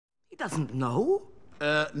doesn't know?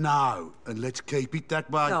 No, and let's keep it that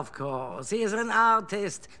way. Of course, he is an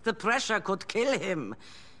artist. The pressure could kill him.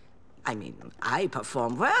 I mean, I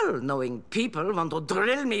perform well, knowing people want to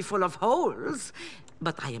drill me full of holes.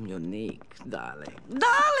 But I am unique, darling.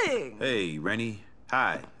 Darling! Hey, Reni.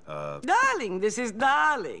 Hi. Darling, this is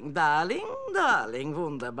darling. Darling,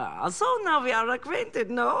 wunderbar. So now we are acquainted,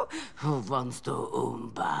 no? Who wants to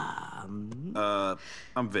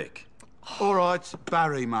I'm Vic. All right,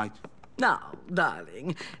 Barry, mate. Now,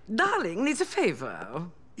 darling needs a favor.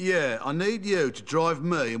 Yeah, I need you to drive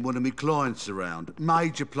me and one of my clients around.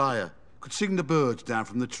 Major player. Could sing the birds down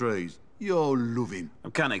from the trees. You'll love him.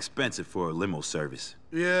 I'm kind of expensive for a limo service.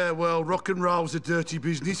 Yeah, well, rock and roll's a dirty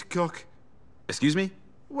business, cock. Excuse me?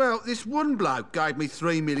 Well, this one bloke gave me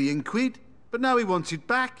 3 million quid, but now he wants it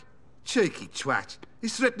back. Cheeky twat.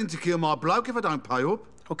 He's threatening to kill my bloke if I don't pay up.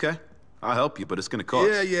 Okay. I'll help you, but it's gonna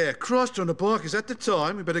cost. Yeah. Christ on the bike is at the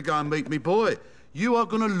time. We better go and meet me boy. You are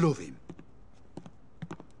gonna love him.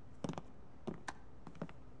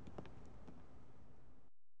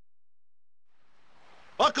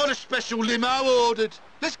 I got a special limo ordered.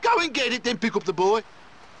 Let's go and get it, then pick up the boy.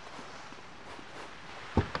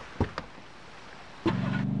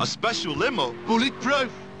 A special limo?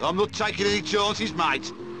 Bulletproof. I'm not taking any chances,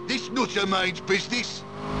 mate. This nutter means business.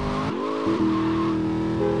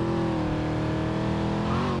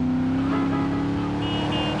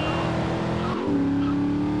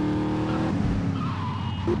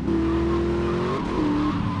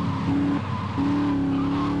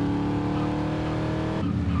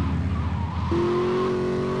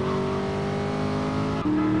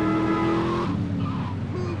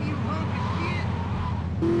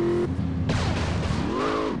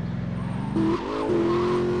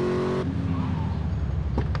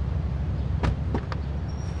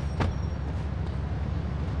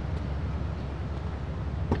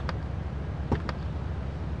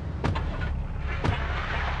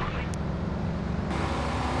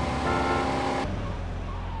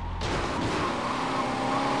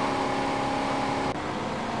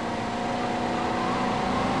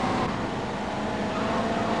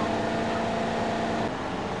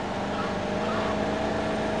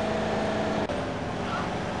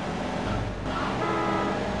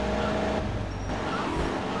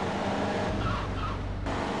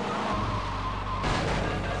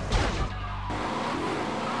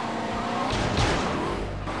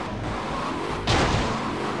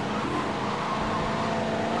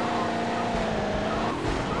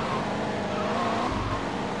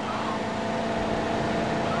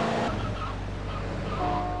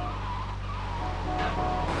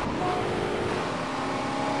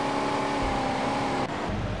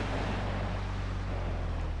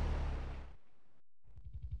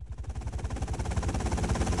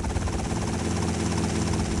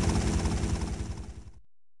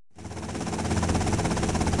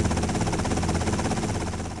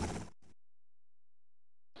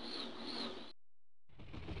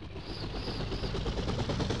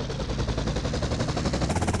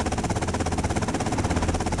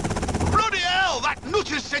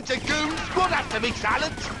 Sent a goon squad after me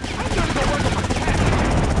talent. I'm gonna go work on my cat.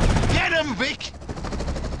 Get him, Vic!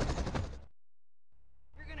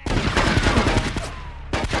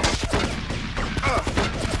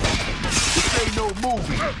 This ain't no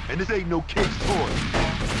movie, and this ain't no kid's toy.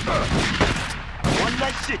 One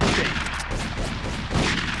less shit thing.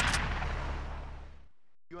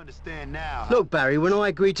 You understand now? Look, Barry, when I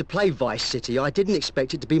agreed to play Vice City, I didn't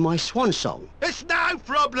expect it to be my swan song. It's no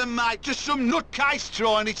problem, mate. Just some nutcase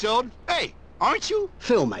trying it on. Hey, aren't you?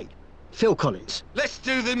 Phil, mate. Phil Collins. Let's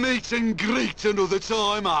do the meet and greet another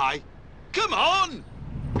time, eh? Come on!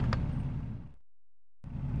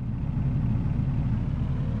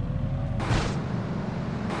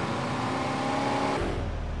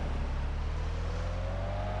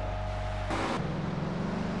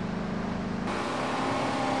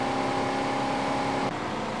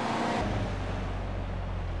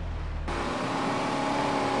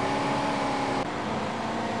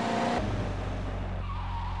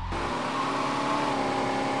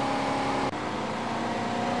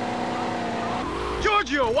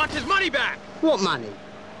 Giorgio wants his money back! What money?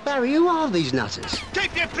 Barry, who are these nutters?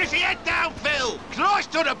 Keep your pretty head down, Phil!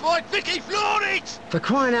 Christ on a boy, Vicky, floor it! For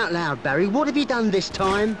crying out loud, Barry, what have you done this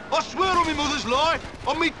time? I swear on my mother's life,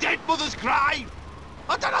 on me dead mother's grave!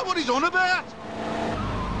 I don't know what he's on about!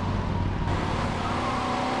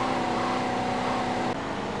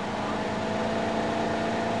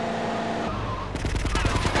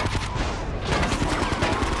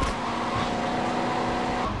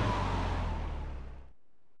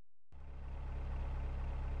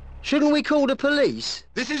 Shouldn't we call the police?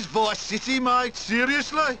 This is Vice City, mate.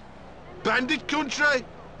 Seriously? Bandit country.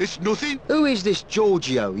 It's nothing. Who is this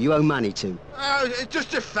Giorgio you owe money to? Oh, it's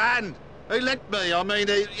just a fan. He lent me. I mean,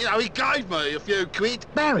 he gave me a few quid.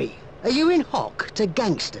 Barry, are you in hock to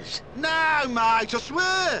gangsters? No, mate, I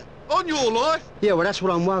swear. On your life. Yeah, well, that's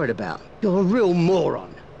what I'm worried about. You're a real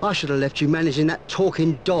moron. I should have left you managing that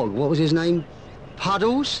talking dog. What was his name?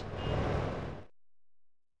 Puddles?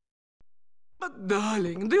 But,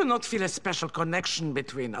 darling, do you not feel a special connection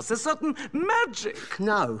between us? A certain magic?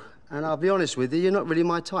 No. And I'll be honest with you, you're not really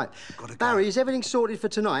my type. Barry, is everything sorted for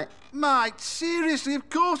tonight? Mate, seriously, of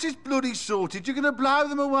course it's bloody sorted. You're going to blow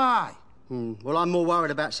them away. Well, I'm more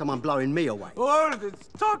worried about someone blowing me away. All this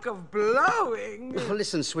talk of blowing. Well,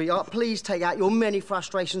 listen, sweetheart, please take out your many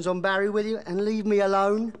frustrations on Barry, will you? And leave me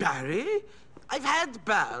alone. Barry? I've had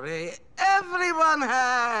Barry. Everyone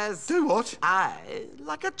has. Do what? I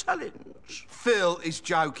like a challenge. Phil is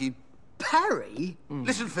joking. Barry?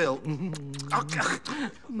 Listen, Phil.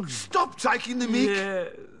 Stop taking the mick.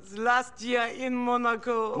 Yes, last year in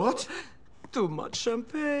Monaco. What? Too much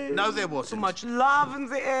champagne. No, there wasn't. Too much love in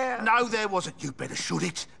the air. No, there wasn't. You better shut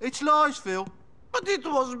it. It's lies, Phil. But it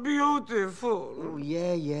was beautiful. Oh,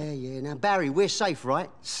 yeah. Now, Barry, we're safe, right?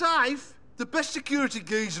 Safe? The best security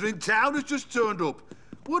geezer in town has just turned up.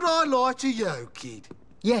 Would I lie to you, kid?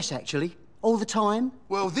 Yes, actually. All the time?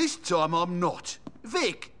 Well, this time I'm not.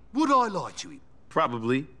 Vic, would I lie to him?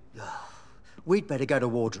 Probably. We'd better go to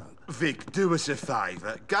wardrobe. Vic, do us a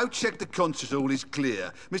favour. Go check the concert hall is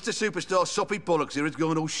clear. Mr. Superstar Soppy Bollocks here has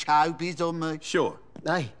gone all showbiz on me. Sure.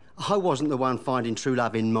 Hey, I wasn't the one finding true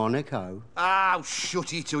love in Monaco. Oh,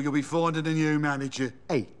 shut it or you'll be finding a new manager.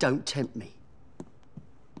 Hey, don't tempt me.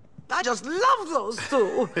 I just love those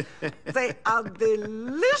two. They are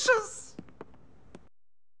delicious.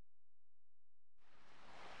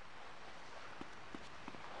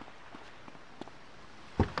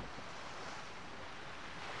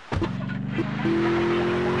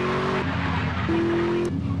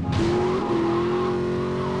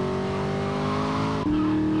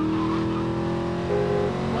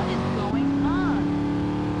 What is going on?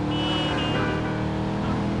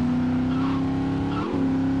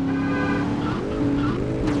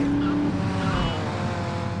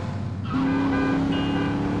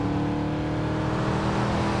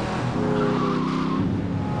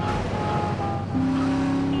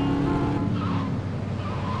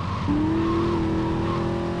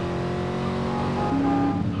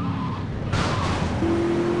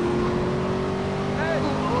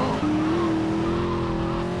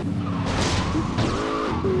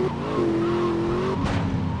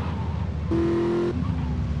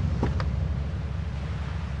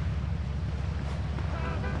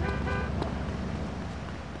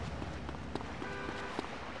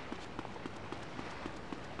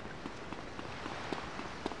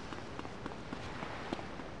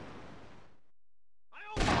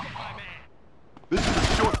 This is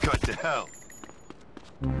a shortcut to hell.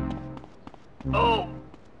 Oh!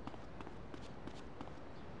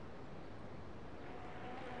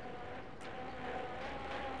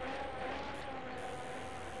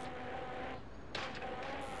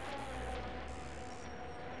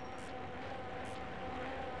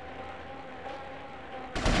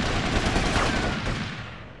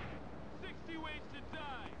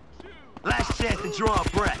 Last chance to draw a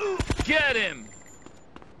breath. Get him!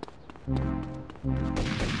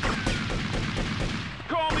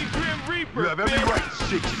 Call me Grim Reaper, You have every bitch. right to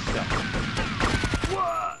shit yourself.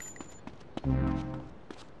 What?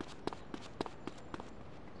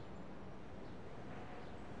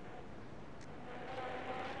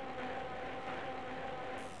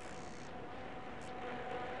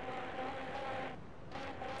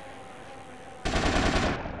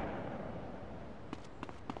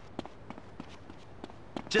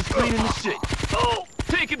 Just cleaning the shit. Oh!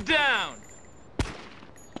 Take him down!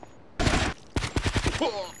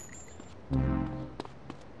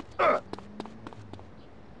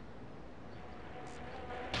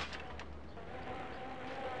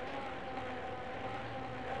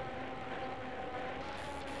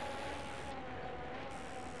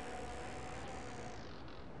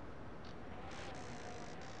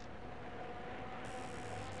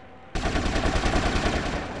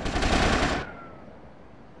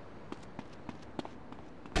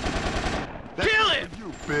 Kill him!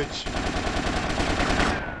 You bitch.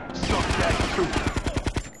 Suck that too.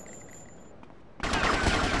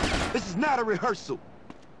 This is not a rehearsal.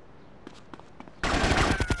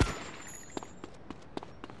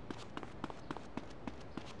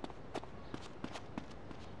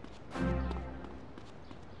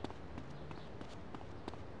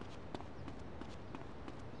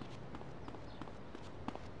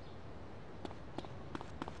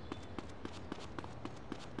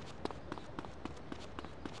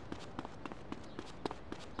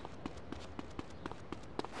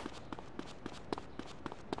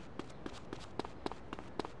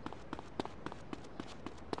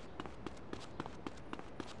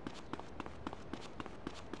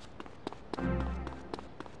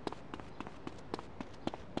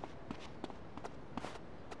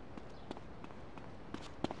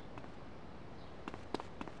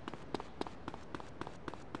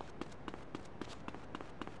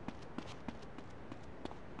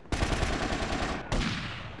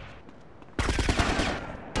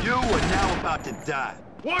 about to die.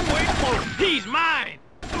 One way close. He's mine.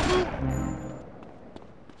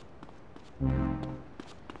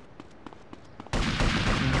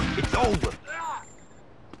 It's over.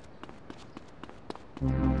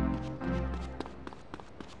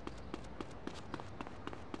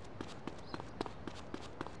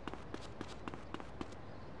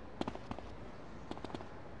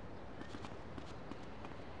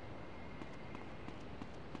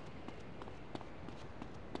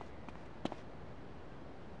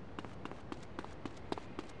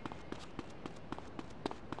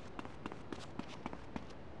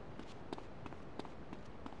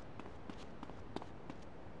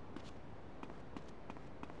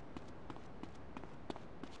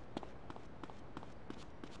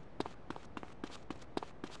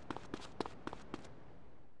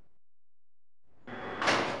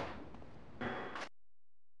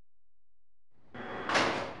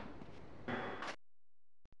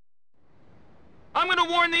 I'm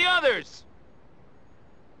gonna warn the others.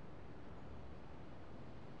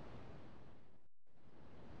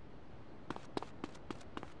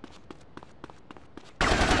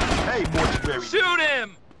 Hey, mortuary. Shoot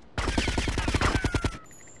him!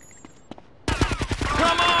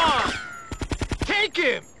 Come on! Take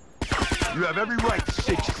him! You have every right to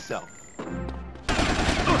shit yourself.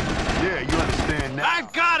 Yeah, you understand now. I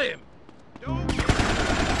got him!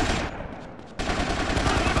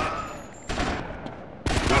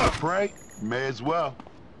 Wanna pray? May as well.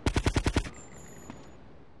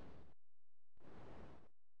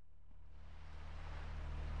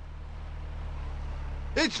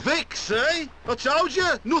 It's Vic, see? I told you,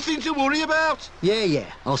 nothing to worry about. Yeah,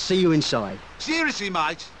 I'll see you inside. Seriously,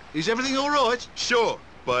 mate, is everything all right? Sure,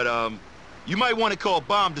 but, you might want to call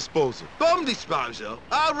bomb disposal. Bomb disposal?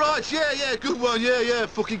 Oh, right, yeah, good one, yeah,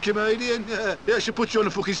 fucking comedian. Yeah, should put you on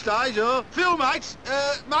the fucking stage, huh? Phil, mate,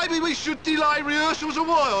 maybe we should delay rehearsals a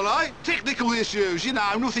while, eh? Technical issues, you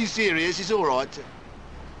know, nothing serious, it's all right.